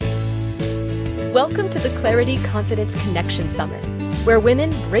Welcome to the Clarity Confidence Connection Summit, where women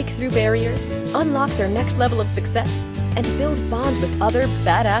break through barriers, unlock their next level of success, and build bonds with other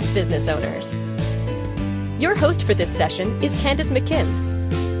badass business owners. Your host for this session is Candace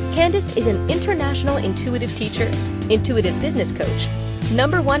McKim. Candace is an international intuitive teacher, intuitive business coach,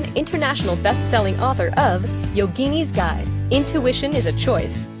 #1 international best-selling author of Yogini's Guide, Intuition is a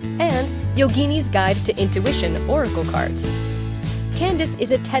Choice, and Yogini's Guide to Intuition Oracle Cards. Candace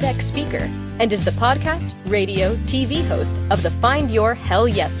is a TEDx speaker and is the podcast, radio, TV host of the Find Your Hell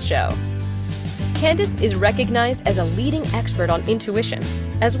Yes show. Candace is recognized as a leading expert on intuition,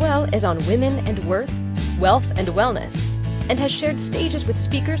 as well as on women and worth, wealth and wellness, and has shared stages with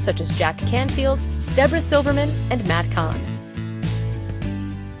speakers such as Jack Canfield, Deborah Silverman, and Matt Kahn.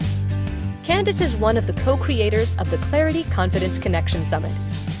 Candace is one of the co-creators of the Clarity Confidence Connection Summit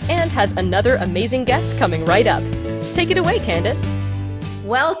and has another amazing guest coming right up. Take it away, Candace.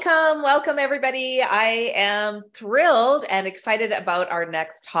 Welcome everybody. I am thrilled and excited about our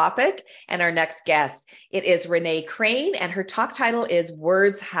next topic and our next guest. It is Renee Crane, and her talk title is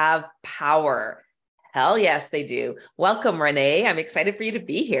Words Have Power. Hell yes, they do. Welcome, Renee. I'm excited for you to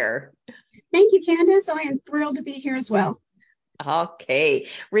be here. Thank you, Candace. I am thrilled to be here as well. Okay.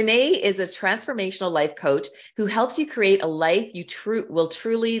 Renee is a transformational life coach who helps you create a life you will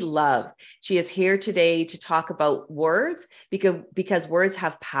truly love. She is here today to talk about words because words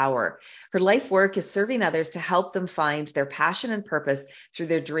have power. Her life work is serving others to help them find their passion and purpose through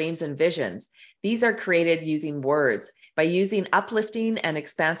their dreams and visions. These are created using words. By using uplifting and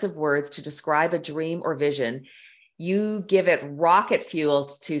expansive words to describe a dream or vision, you give it rocket fuel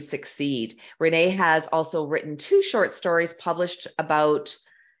to succeed. Renee has also written 2 short stories published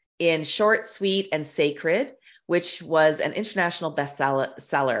in Short, Sweet, and Sacred, which was an international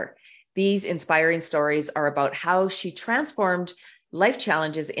bestseller. These inspiring stories are about how she transformed life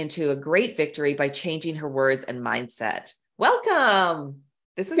challenges into a great victory by changing her words and mindset. Welcome.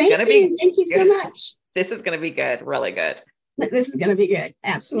 Thank you so much. This is going to be good, really good. This is going to be good.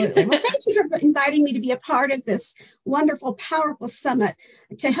 Absolutely. Well, thank you for inviting me to be a part of this wonderful, powerful summit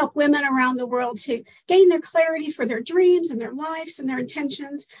to help women around the world to gain their clarity for their dreams and their lives and their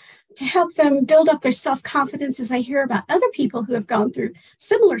intentions, to help them build up their self-confidence as I hear about other people who have gone through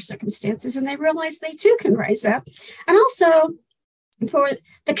similar circumstances and they realize they too can rise up. And also for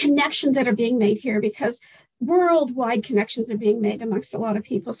the connections that are being made here, because worldwide connections are being made amongst a lot of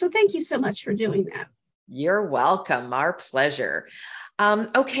people. So thank you so much for doing that. You're welcome. Our pleasure.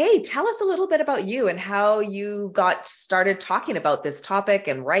 Okay, tell us a little bit about you and how you got started talking about this topic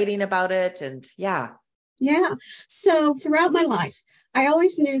and writing about it. And yeah. So throughout my life, I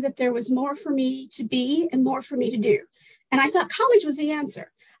always knew that there was more for me to be and more for me to do. And I thought college was the answer.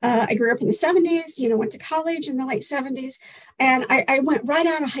 I grew up in the 70s, went to college in the late 70s, and I went right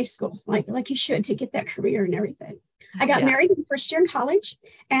out of high school, like you should, to get that career and everything. I got married in the first year in college,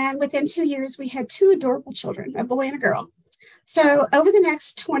 and within 2 years, we had 2 adorable children, a boy and a girl. So over the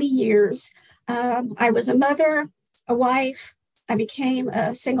next 20 years, I was a mother, a wife. I became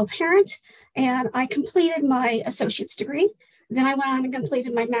a single parent, and I completed my associate's degree. Then I went on and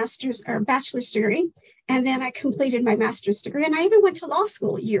completed my master's or bachelor's degree, and then I completed my master's degree, and I even went to law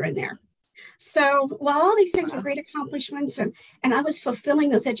school a year in there. So while all these things were great accomplishments, and I was fulfilling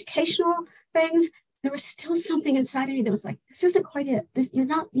those educational things, there was still something inside of me that was like, this isn't quite it. You're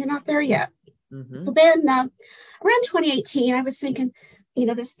not there yet. Mm-hmm. So then around 2018, I was thinking,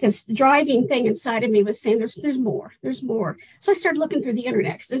 this driving thing inside of me was saying there's more. So I started looking through the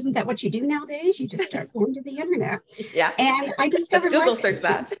internet, because isn't that what you do nowadays? You just start going to the internet. Yeah. And I discovered Google search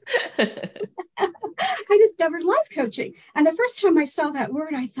that. I discovered life coaching. And the first time I saw that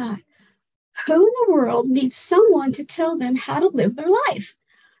word, I thought, who in the world needs someone to tell them how to live their life?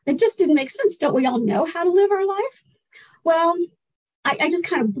 It just didn't make sense. Don't we all know how to live our life? Well, I just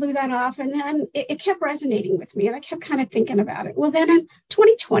kind of blew that off, and then it kept resonating with me, and I kept kind of thinking about it. Well, then in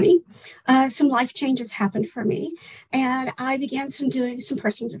 2020, some life changes happened for me, and I began doing some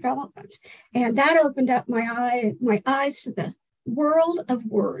personal development, and that opened up my eyes to the world of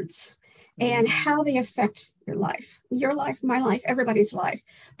words and how they affect your life, my life, everybody's life,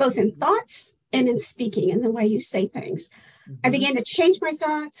 both in thoughts and in speaking and the way you say things. I began to change my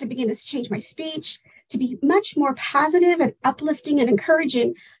thoughts. I began to change my speech to be much more positive and uplifting and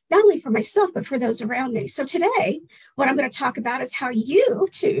encouraging, not only for myself, but for those around me. So today, what I'm going to talk about is how you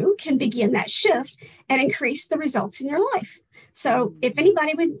too can begin that shift and increase the results in your life. So if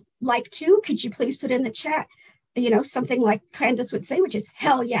anybody would like to, could you please put in the chat, something like Candace would say, which is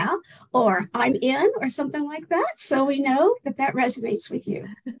hell yeah, or I'm in, or something like that. So we know that resonates with you.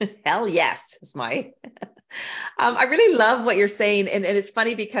 Hell yes is my. I really love what you're saying. And it's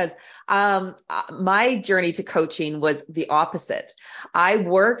funny because my journey to coaching was the opposite. I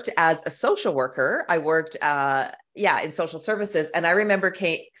worked as a social worker. I worked, in social services. And I remember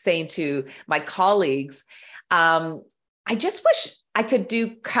saying to my colleagues, I just wish I could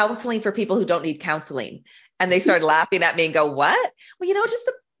do counseling for people who don't need counseling. And they started laughing at me and go, what? Well, just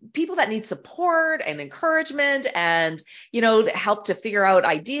the people that need support and encouragement and, to help to figure out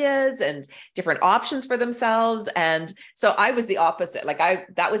ideas and different options for themselves. And so I was the opposite.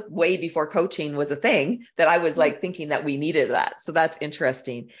 That was way before coaching was a thing, that I was like thinking that we needed that. So that's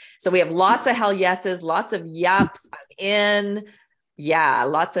interesting. So we have lots of hell yeses, lots of yaps. I'm in. Yeah.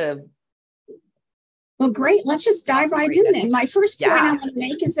 Lots of. Well, great. Let's just dive right in then. My first point I want to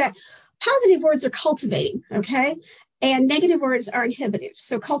make is that positive words are cultivating, okay? And negative words are inhibitive.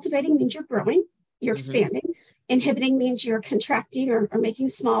 So cultivating means you're growing, you're expanding. Inhibiting means you're contracting or making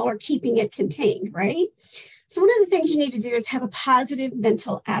small or keeping it contained, right? So one of the things you need to do is have a positive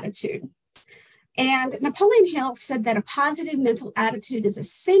mental attitude. And Napoleon Hill said that a positive mental attitude is the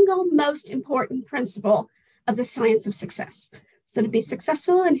single most important principle of the science of success. So to be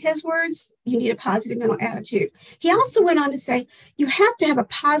successful, in his words, you need a positive mental attitude. He also went on to say, you have to have a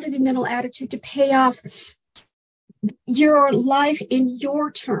positive mental attitude to pay off your life in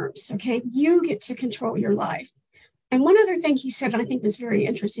your terms, okay? You get to control your life. And one other thing he said, I think was very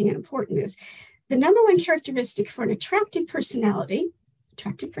interesting and important, is the number one characteristic for an attractive personality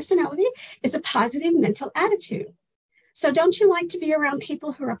is a positive mental attitude. So don't you like to be around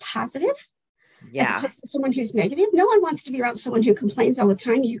people who are positive? As opposed to someone who's negative? No one wants to be around someone who complains all the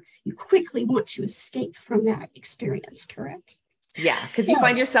time. You quickly want to escape from that experience, correct? Yeah, because you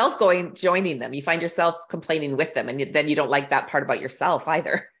find yourself joining them. You find yourself complaining with them, and then you don't like that part about yourself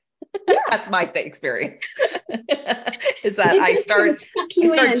either. Yeah. That's my experience. Is that I start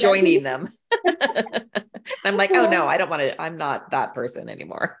joining them. I'm like, oh no, I don't want to. I'm not that person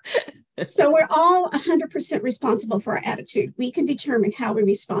anymore. So we're all 100% responsible for our attitude. We can determine how we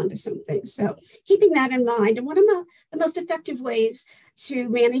respond to something. So keeping that in mind, and one of the most effective ways to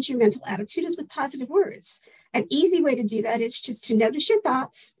manage your mental attitude is with positive words. An easy way to do that is just to notice your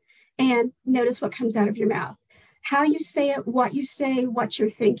thoughts and notice what comes out of your mouth, how you say it, what you're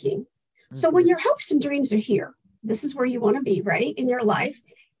thinking. So when your hopes and dreams are here, this is where you want to be, right, in your life,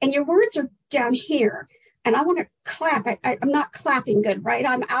 and your words are down here, and I want to clap. I'm not clapping good, right?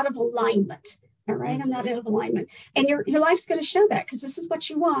 I'm out of alignment, all right? I'm not out of alignment. And your life's going to show that, because this is what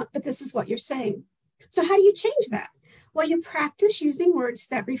you want, but this is what you're saying. So how do you change that? Well, you practice using words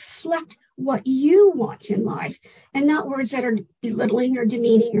that reflect what you want in life, and not words that are belittling or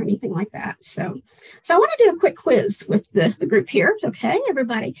demeaning or anything like that. So I want to do a quick quiz with the group here. Okay,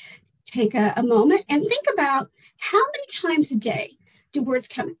 everybody take a moment and think about how many times a day do words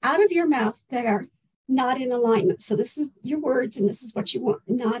come out of your mouth that are not in alignment. So this is your words, and this is what you want,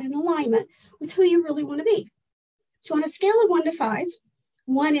 not in alignment with who you really want to be. So on a scale of 1 to 5,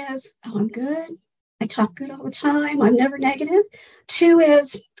 1 is, oh, I'm good. I talk good all the time. I'm never negative. 2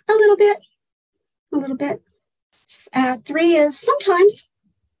 is a little bit. 3 is sometimes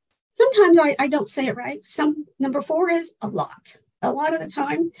I don't say it right. Number 4 is a lot of the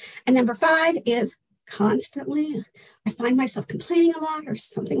time. And number 5 is constantly. I find myself complaining a lot or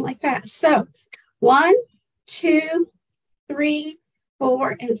something like that. So 1, 2, 3,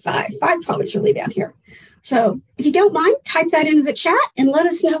 4, and 5. 5 probably is really down here. So if you don't mind, type that into the chat and let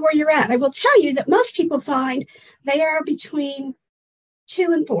us know where you're at. I will tell you that most people find they are between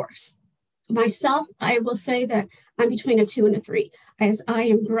 2 and 4. Myself, I will say that I'm between a 2 and a 3. As I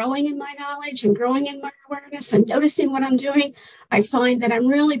am growing in my knowledge and growing in my awareness and noticing what I'm doing, I find that I'm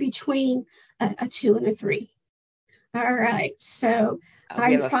really between a 2 and a 3. All right, so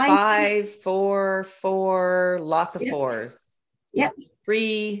we have a 5, 4, 4, lots of 4s. Yep.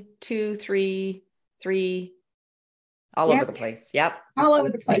 3, 2, 3, 3, all over the place. Yep. All over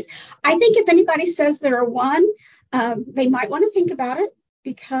the place. I think if anybody says they're a 1, they might want to think about it,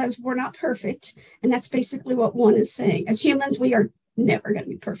 because we're not perfect. And that's basically what 1 is saying. As humans, we are never going to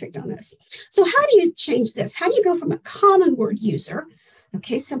be perfect on this. So how do you change this? How do you go from a common word user,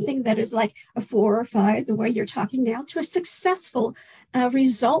 okay, something that is like a 4 or 5, the way you're talking now, to a successful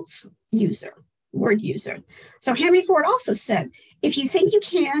results word user? So Henry Ford also said, if you think you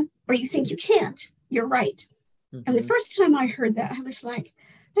can or you think you can't, you're right. And the first time I heard that, I was like,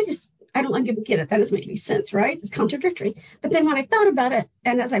 I don't get it. That doesn't make any sense, right? It's contradictory. But then when I thought about it,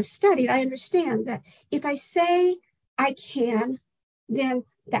 and as I've studied, I understand that if I say I can, then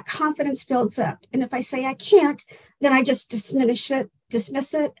that confidence builds up. And if I say I can't, then I just dismiss it,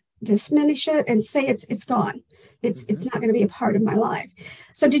 and say it's gone. It's not going to be a part of my life.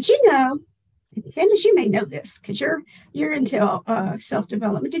 So did you know, Candace, you may know this because you're into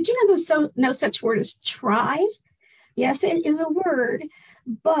self-development. Did you know there's no such word as try? Yes, it is a word,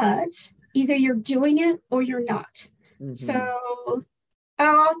 but either you're doing it or you're not. So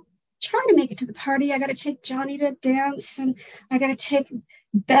I'll try to make it to the party. I got to take Johnny to dance, and I got to take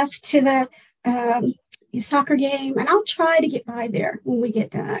Beth to the soccer game, and I'll try to get by there when we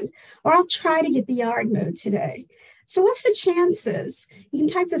get done, or I'll try to get the yard mowed today. So what's the chances? You can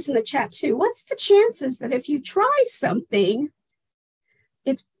type this in the chat too. What's the chances that if you try something,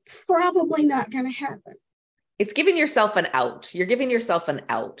 it's probably not going to happen? It's giving yourself an out. You're giving yourself an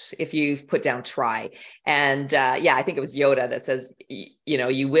out if you've put down try. And I think it was Yoda that says,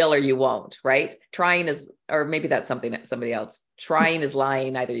 you will or you won't, right? Trying is, or maybe that's somebody else. Trying is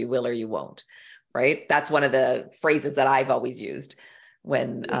lying. Either you will or you won't, right? That's one of the phrases that I've always used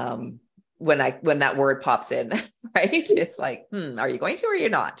when that word pops in, right? It's like, are you going to or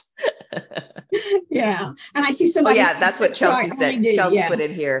you're not? Yeah. And I see somebody. Oh, yeah, that's what Chelsea said. Chelsea put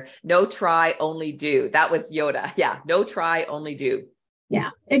in here, no try, only do. That was Yoda. Yeah, no try, only do. Yeah,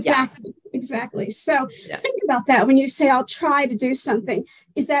 exactly. Yeah. Exactly. So think about that when you say, I'll try to do something.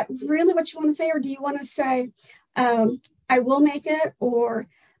 Is that really what you want to say? Or do you want to say, I will make it, or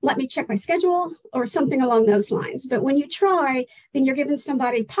let me check my schedule, or something along those lines? But when you try, then you're giving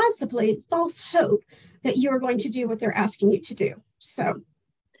somebody possibly false hope that you're going to do what they're asking you to do. So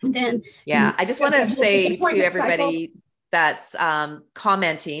then, I just want to say to everybody that's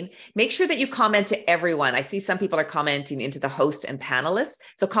commenting, make sure that you comment to everyone. I see some people are commenting into the host and panelists,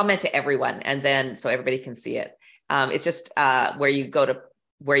 so comment to everyone, and then so everybody can see it. It's just where you go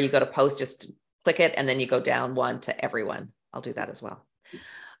to post, just click it, and then you go down one to everyone. I'll do that as well.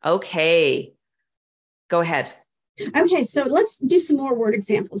 Okay, go ahead. Okay, so let's do some more word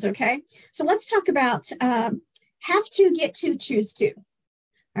examples. Okay, so let's talk about have to, get to, choose to.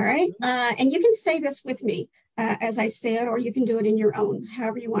 All right. And you can say this with me as I say it, or you can do it in your own,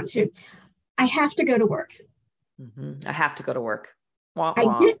 however you want to. I have to go to work. I have to go to work. Wah,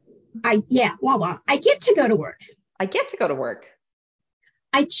 wah. Wah, wah. I get to go to work. I get to go to work.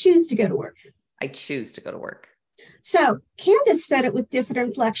 I choose to go to work. I choose to go to work. So Candace said it with different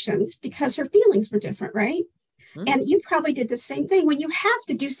inflections because her feelings were different, right? And you probably did the same thing. When you have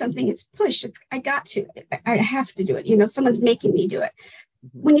to do something, it's push. I got to. I have to do it. Someone's making me do it.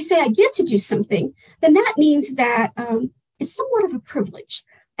 When you say I get to do something, then that means that it's somewhat of a privilege.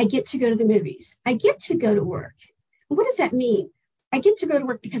 I get to go to the movies. I get to go to work. What does that mean? I get to go to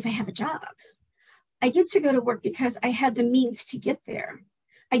work because I have a job. I get to go to work because I have the means to get there.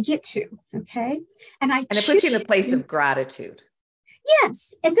 I get to, okay? And it puts you in a place of gratitude.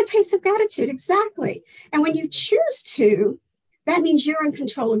 Yes, it's a place of gratitude, exactly. And when you choose to, that means you're in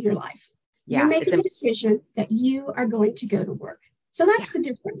control of your life. You're making a decision that you are going to go to work. So that's the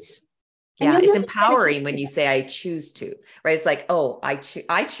difference. Yeah, it's empowering when you say I choose to, right? It's like, oh, I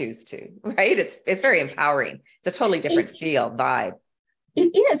choose to, right? It's very empowering. It's a totally different vibe.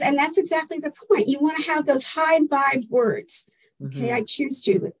 It is, and that's exactly the point. You want to have those high vibe words. Okay, I choose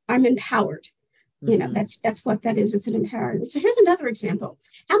to. I'm empowered. That's what that is. It's an empowerment. So here's another example.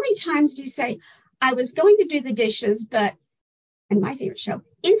 How many times do you say, I was going to do the dishes, but, and my favorite show,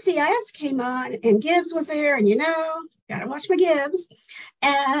 NCIS came on and Gibbs was there, and gotta watch my Gibbs.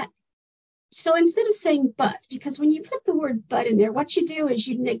 So instead of saying but, because when you put the word but in there, what you do is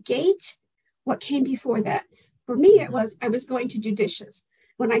you negate what came before that. For me, it was, I was going to do dishes.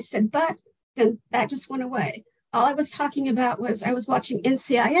 When I said but, then that just went away. All I was talking about was I was watching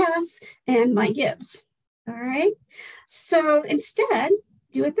NCIS and my Gibbs. All right. So instead,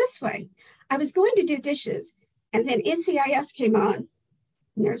 do it this way. I was going to do dishes, and then NCIS came on,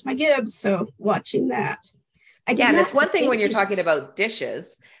 and there's my Gibbs. So watching that. And it's one thing when you're talking about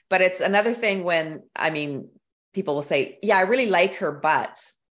dishes, but it's another thing when, people will say, yeah, I really like her, but,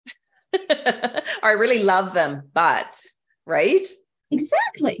 or I really love them, but, right?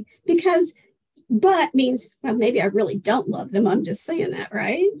 Exactly. Because but means, well, maybe I really don't love them. I'm just saying that,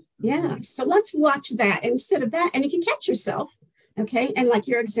 right? Yeah. So let's watch that instead of that. And if you catch yourself, okay, and like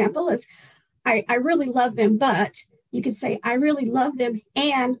your example is, I really love them, but you could say, I really love them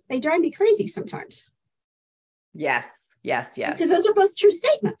and they drive me crazy sometimes. Yes. Because those are both true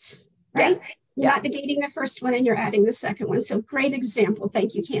statements, right? Yes. You're not negating the first one and you're adding the second one. So great example.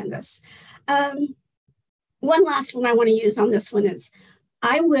 Thank you, Candace. One last one I want to use on this one is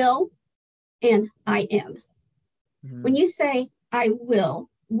I will and I am. When you say I will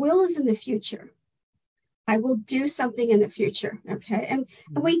is in the future. I will do something in the future. Okay. And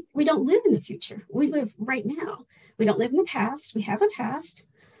we don't live in the future. We live right now. We don't live in the past. We have a past.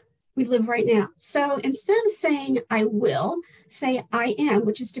 We live right now. So instead of saying I will, say I am,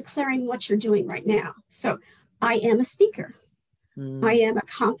 which is declaring what you're doing right now. So I am a speaker. I am a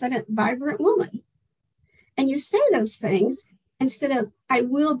confident, vibrant woman. And you say those things instead of I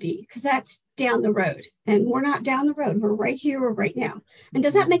will be, because that's down the road. And we're not down the road. We're right here. We're right now. And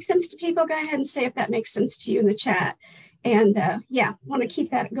does that make sense to people? Go ahead and say if that makes sense to you in the chat. And want to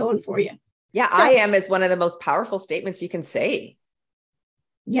keep that going for you. Yeah, So, I am is one of the most powerful statements you can say.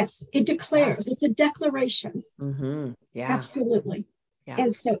 Yes, it declares. Yeah. It's a declaration. Yeah. Absolutely. Yeah.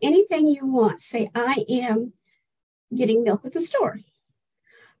 And so anything you want, say, I am getting milk at the store.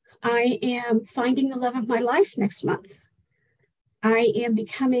 I am finding the love of my life next month. I am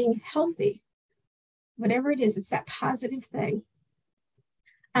becoming healthy. Whatever it is, it's that positive thing.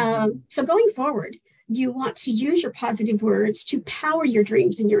 So going forward, you want to use your positive words to power your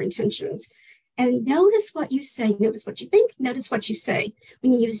dreams and your intentions. And notice what you say, notice what you think, notice what you say.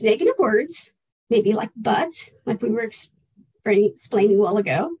 When you use negative words, maybe like but, like we were explaining a while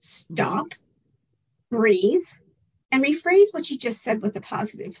ago, stop, breathe, and rephrase what you just said with a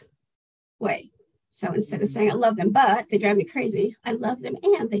positive way. So instead of saying, I love them, but they drive me crazy, I love them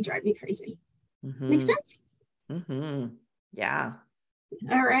and they drive me crazy. Make sense? Yeah.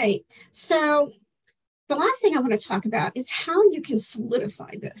 All right. So the last thing I want to talk about is how you can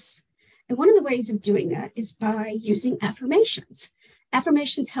solidify this. And one of the ways of doing that is by using affirmations.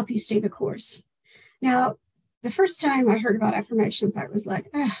 Affirmations help you stay the course. Now, the first time I heard about affirmations, I was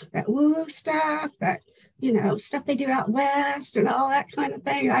like, that woo stuff, that, stuff they do out west and all that kind of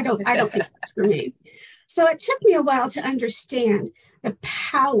thing. I don't think that's for me. So it took me a while to understand the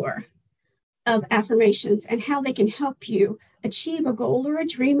power of affirmations and how they can help you achieve a goal or a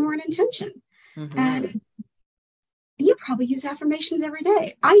dream or an intention. And you probably use affirmations every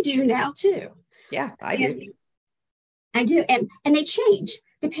day. I do now too. Yeah, I do. I do. And they change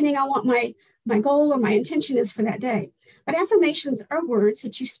depending on what my goal or my intention is for that day. But affirmations are words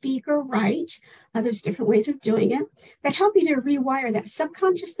that you speak or write. There's different ways of doing it that help you to rewire that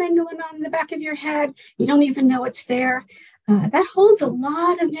subconscious thing going on in the back of your head. You don't even know it's there. That holds a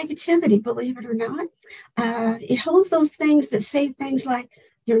lot of negativity, believe it or not. It holds those things that say things like,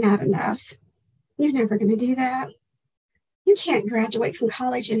 you're not enough. You're never going to do that. You can't graduate from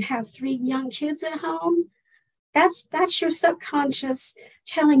college and have 3 young kids at home. That's your subconscious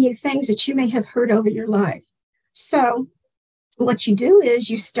telling you things that you may have heard over your life. So what you do is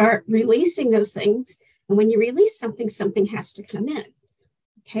you start releasing those things. And when you release something, something has to come in.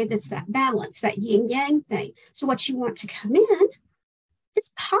 Okay, that's that balance, that yin yang thing. So what you want to come in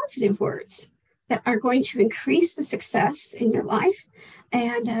is positive words that are going to increase the success in your life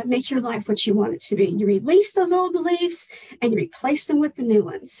and make your life what you want it to be. You release those old beliefs and you replace them with the new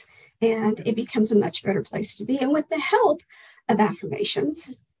ones. And it becomes a much better place to be. And with the help of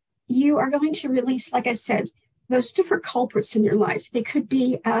affirmations, you are going to release, like I said, those different culprits in your life. They could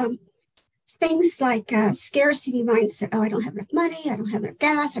be things like scarcity mindset. Oh, I don't have enough money. I don't have enough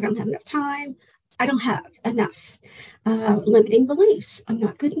gas. I don't have enough time. I don't have enough. Limiting beliefs. I'm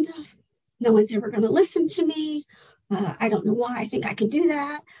not good enough. No one's ever going to listen to me. I don't know why I think I can do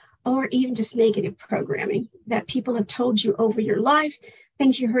that. Or even just negative programming that people have told you over your life,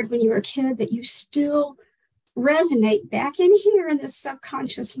 things you heard when you were a kid that you still resonate back in here in the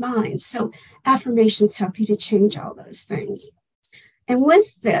subconscious mind. So affirmations help you to change all those things. And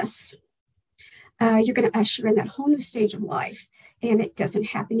with this, you're going to usher in that whole new stage of life. And it doesn't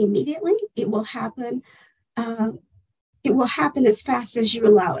happen immediately. It will happen as fast as you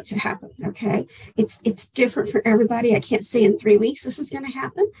allow it to happen. Okay. It's different for everybody. I can't say in 3 weeks this is going to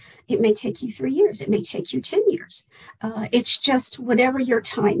happen. It may take you 3 years. It may take you 10 years. It's just whatever your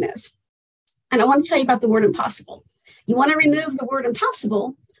time is. And I want to tell you about the word impossible. You want to remove the word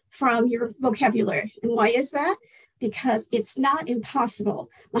impossible from your vocabulary. And why is that? Because it's not impossible.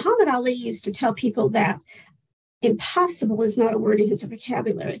 Muhammad Ali used to tell people that impossible is not a word in his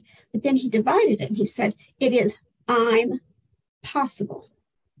vocabulary. But then he divided it and he said, it is I'm possible.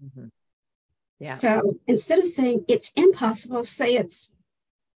 Yeah. So instead of saying it's impossible, say it's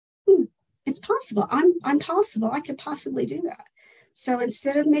possible. I'm possible. I could possibly do that. So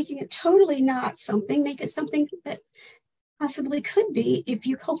instead of making it totally not something, make it something that possibly could be if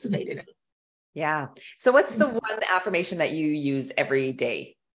you cultivated it. Yeah. So what's the one affirmation that you use every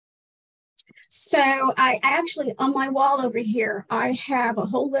day? So I actually, on my wall over here, I have a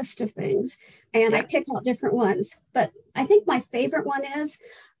whole list of things and I pick out different ones. But I think my favorite one is,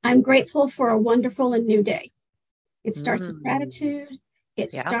 I'm grateful for a wonderful and new day. It starts with gratitude.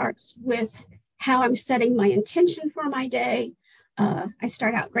 It starts with how I'm setting my intention for my day. I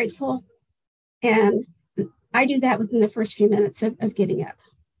start out grateful, and I do that within the first few minutes of getting up.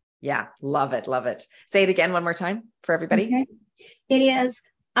 Yeah, love it, love it. Say it again one more time for everybody. Okay. It is,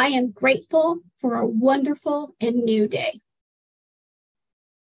 I am grateful for a wonderful and new day.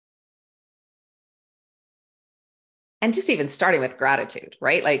 And just even starting with gratitude,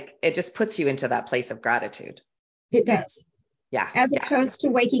 right? Like it just puts you into that place of gratitude. It does. Yeah. As opposed to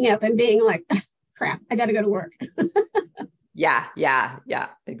waking up and being like, crap, I got to go to work. Yeah,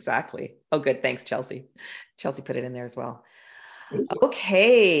 exactly. Oh, good. Thanks, Chelsea. Chelsea put it in there as well.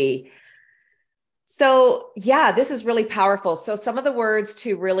 Okay. So yeah, this is really powerful. So some of the words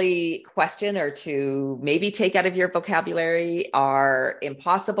to really question or to maybe take out of your vocabulary are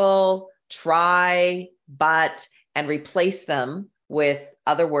impossible, try, but, and replace them with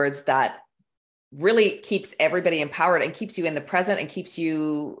other words that really keeps everybody empowered and keeps you in the present and keeps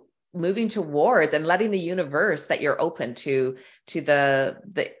you moving towards and letting the universe that you're open to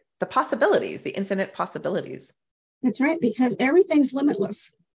the possibilities, the infinite possibilities. That's right, because everything's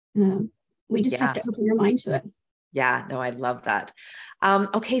limitless. We just have to open your mind to it. Yeah, no, I love that.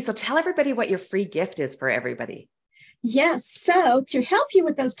 Okay, so tell everybody what your free gift is for everybody. Yes, so to help you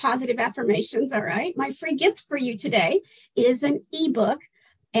with those positive affirmations, all right, my free gift for you today is an ebook,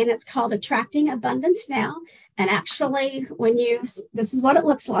 and it's called Attracting Abundance Now. And actually, this is what it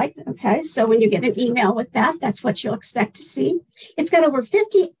looks like. Okay, so when you get an email with that, that's what you'll expect to see. It's got over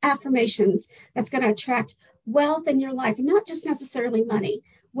 50 affirmations that's going to attract wealth in your life, and not just necessarily money.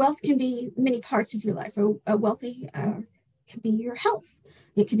 Wealth can be many parts of your life. A wealthy can be your health.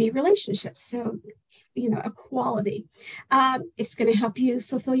 It can be relationships. So, equality. It's going to help you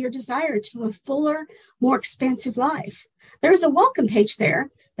fulfill your desire to a fuller, more expansive life. There's a welcome page there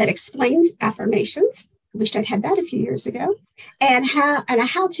that explains affirmations. I wish I'd had that a few years ago. And a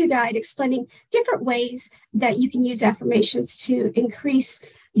how-to guide explaining different ways that you can use affirmations to increase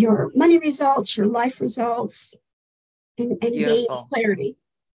your money results, your life results, and gain clarity.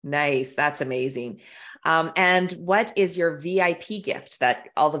 Nice. That's amazing. And what is your VIP gift that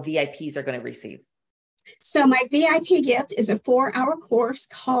all the VIPs are going to receive? So my VIP gift is a 4-hour course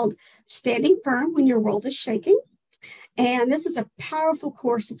called Standing Firm When Your World is Shaking. And this is a powerful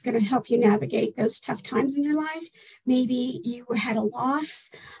course. It's going to help you navigate those tough times in your life. Maybe you had a loss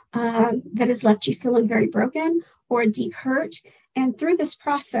that has left you feeling very broken, or a deep hurt. And through this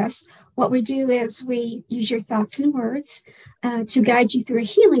process, what we do is we use your thoughts and words to guide you through a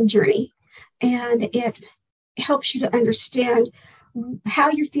healing journey. And it helps you to understand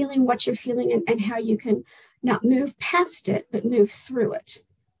how you're feeling, what you're feeling, and how you can not move past it, but move through it.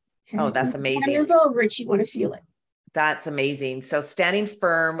 Okay? Oh, that's amazing. You want to move over it, you want to feel it. That's amazing. So Standing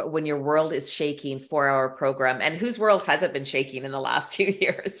Firm When Your World is Shaking 4-hour program. And whose world hasn't been shaking in the last 2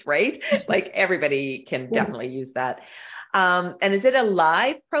 years, right? Like everybody can definitely use that. And is it a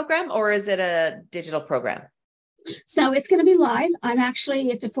live program or is it a digital program? So it's going to be live.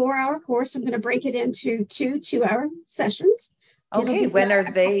 It's a 4-hour course. I'm going to break it into 2 2-hour sessions. Okay. When are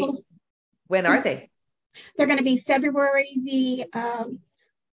they? They're going to be February the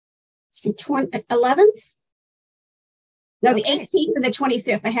 11th. No, the 18th and the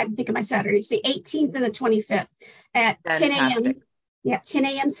 25th. I had to think of my Saturdays. The 18th and the 25th at 10 a.m. Yeah, 10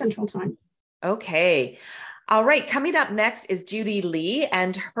 a.m. Central Time. Okay. All right. Coming up next is Judy Lee,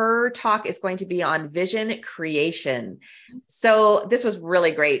 and her talk is going to be on vision creation. So this was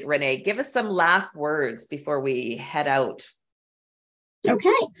really great, Renee. Give us some last words before we head out. Okay.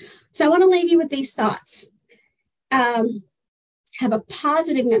 So I want to leave you with these thoughts. Have a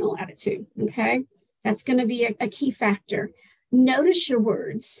positive mental attitude. Okay. That's going to be a key factor. Notice your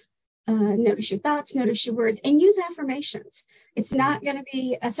words, notice your thoughts, notice your words, and use affirmations. It's not going to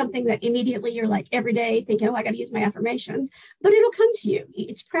be something that immediately you're like every day thinking, oh, I got to use my affirmations, but it'll come to you.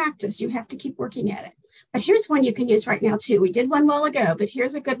 It's practice. You have to keep working at it. But here's one you can use right now too. We did one while ago, but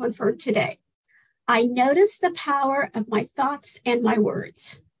here's a good one for today. I notice the power of my thoughts and my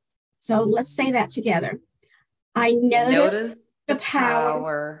words. So let's say that together. I notice the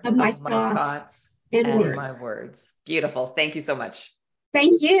power of my thoughts and my words. Beautiful. Thank you so much.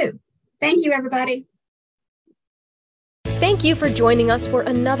 Thank you. Thank you, everybody. Thank you for joining us for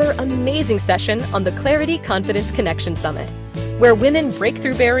another amazing session on the Clarity Confidence Connection Summit, where women break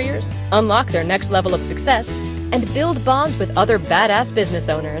through barriers, unlock their next level of success, and build bonds with other badass business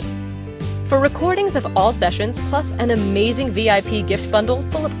owners. For recordings of all sessions, plus an amazing VIP gift bundle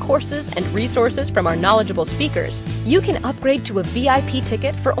full of courses and resources from our knowledgeable speakers, you can upgrade to a VIP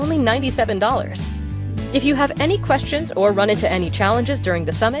ticket for only $97. If you have any questions or run into any challenges during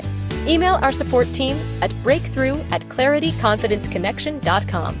the summit, email our support team at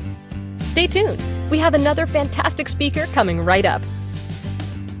breakthrough@clarityconfidenceconnection.com. Stay tuned. We have another fantastic speaker coming right up.